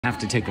Have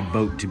to take a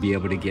boat to be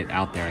able to get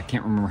out there. I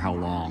can't remember how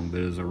long, but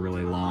it was a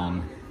really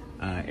long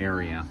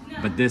area.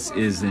 But this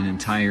is an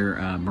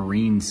entire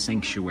marine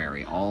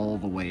sanctuary all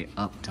the way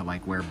up to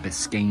like where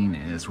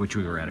Biscayne is, which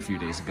we were at a few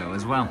days ago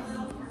as well.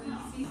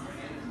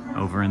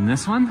 Over in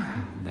this one,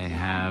 they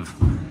have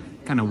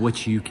kind of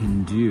what you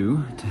can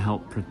do to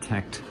help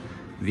protect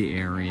the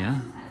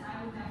area.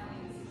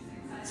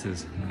 This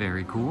is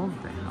very cool.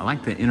 I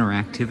like the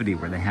interactivity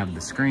where they have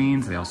the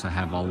screens. They also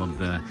have all of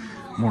the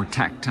more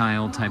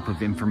tactile type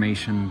of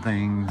information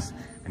things,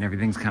 and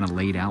everything's kind of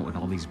laid out with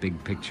all these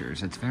big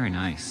pictures. It's very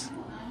nice.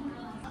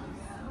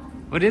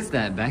 What is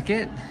that,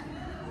 Beckett?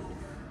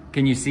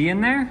 Can you see in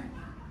there?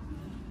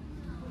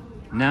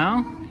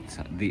 No? It's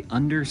the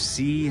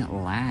undersea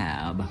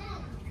lab.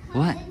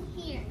 What?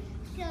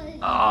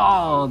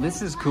 Oh,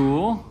 this is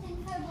cool.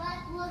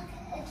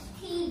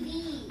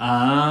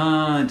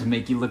 Ah, to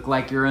make you look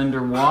like you're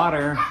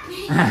underwater.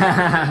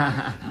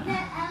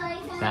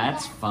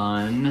 That's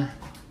fun.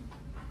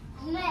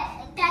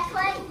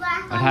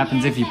 What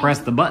happens if you press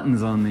the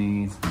buttons on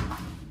these?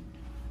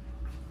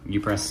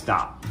 You press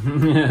stop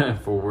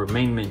for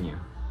main menu.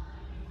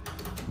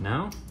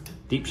 No?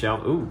 Deep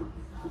shelf. Ooh.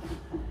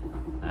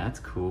 That's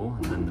cool.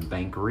 And then the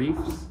bank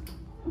reefs.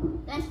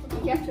 That's the,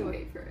 you have to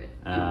wait for it.